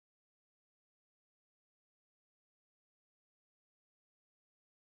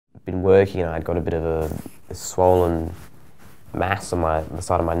been working and I'd got a bit of a swollen mass on the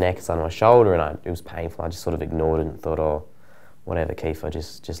side of my neck, side of my shoulder, and it was painful. I just sort of ignored it and thought, oh, whatever, Keifer,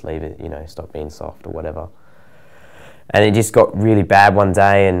 just leave it, you know, stop being soft or whatever. And it just got really bad one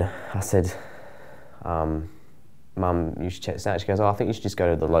day, and I said, Mum, you should check this out. She goes, oh, I think you should just go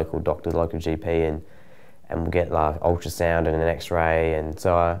to the local doctor, the local GP, and we'll get like ultrasound and an X-ray. And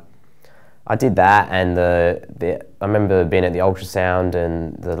so I did that, and I remember being at the ultrasound,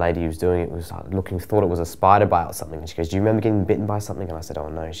 and the lady who was doing it was looking, thought it was a spider bite or something. And she goes, do you remember getting bitten by something? And I said, oh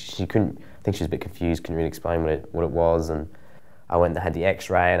no. She couldn't, I think she was a bit confused, couldn't really explain what it was. And I went and had the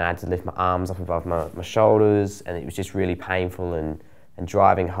X-ray, and I had to lift my arms up above my shoulders, and it was just really painful. And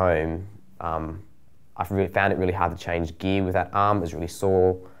driving home, I really found it really hard to change gear with that arm. It was really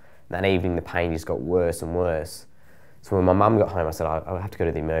sore. And that evening, the pain just got worse and worse. So when my mum got home, I said, I have to go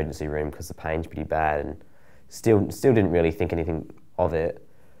to the emergency room because the pain's pretty bad, and still didn't really think anything of it.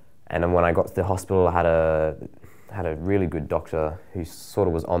 And then when I got to the hospital, I had a really good doctor who sort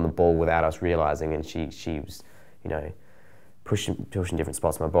of was on the ball without us realising, and she was, you know, pushing different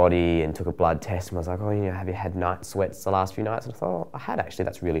spots of my body, and took a blood test and was like, oh, you know, have you had night sweats the last few nights? And I thought, oh, I had actually.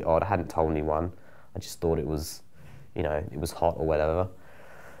 That's really odd. I hadn't told anyone. I just thought it was, you know, it was hot or whatever.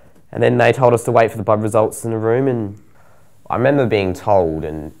 And then they told us to wait for the blood results in the room, and I remember being told,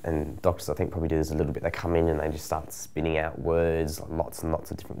 and doctors I think probably do this a little bit, they come in and they just start spinning out words, like lots and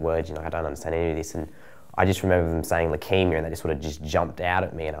lots of different words, you know, I don't understand any of this, and I just remember them saying leukemia, and they just sort of just jumped out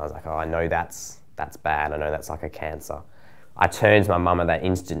at me, and I was like, oh, I know that's bad, I know that's like a cancer. I turned to my mum at that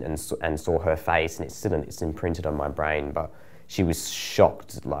instant and saw her face, and it's imprinted on my brain, but she was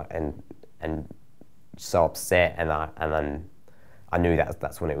shocked, like, and so upset, and then I knew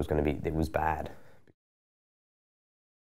that's when it was going to be, it was bad.